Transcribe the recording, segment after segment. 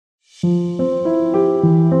Odilon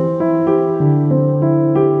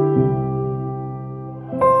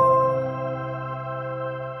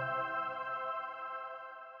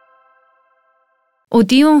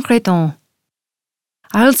Redon,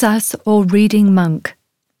 Alsace or Reading Monk,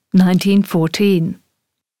 1914.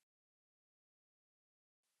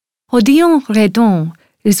 Odilon Redon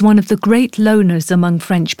is one of the great loners among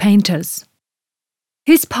French painters.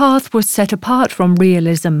 His path was set apart from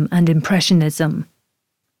realism and impressionism.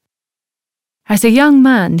 As a young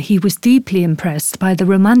man, he was deeply impressed by the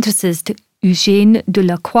romanticist Eugène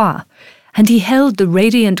Delacroix, and he held the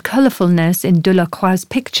radiant colourfulness in Delacroix's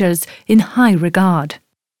pictures in high regard.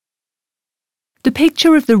 The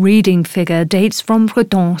picture of the reading figure dates from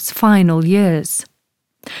Redon's final years.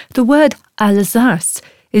 The word Alsace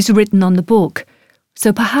is written on the book,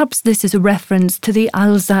 so perhaps this is a reference to the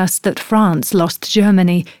Alsace that France lost to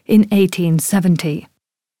Germany in 1870.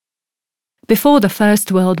 Before the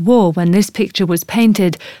First World War, when this picture was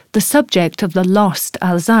painted, the subject of the lost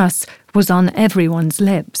Alsace was on everyone's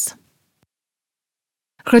lips.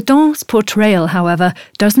 Redon's portrayal, however,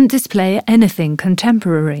 doesn't display anything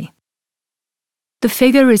contemporary. The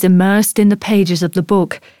figure is immersed in the pages of the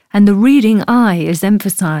book, and the reading eye is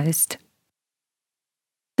emphasized.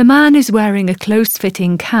 The man is wearing a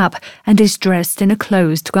close-fitting cap and is dressed in a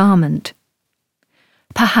closed garment.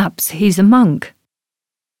 Perhaps he's a monk.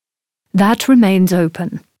 That remains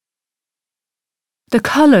open. The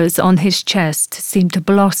colours on his chest seem to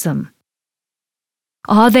blossom.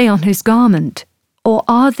 Are they on his garment, or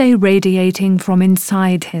are they radiating from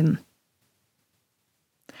inside him?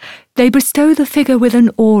 They bestow the figure with an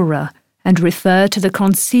aura and refer to the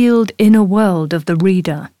concealed inner world of the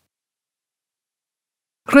reader.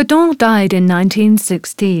 Redon died in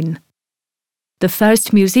 1916. The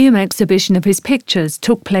first museum exhibition of his pictures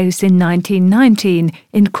took place in 1919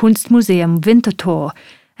 in Kunstmuseum Winterthur,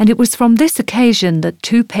 and it was from this occasion that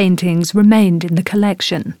two paintings remained in the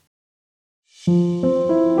collection.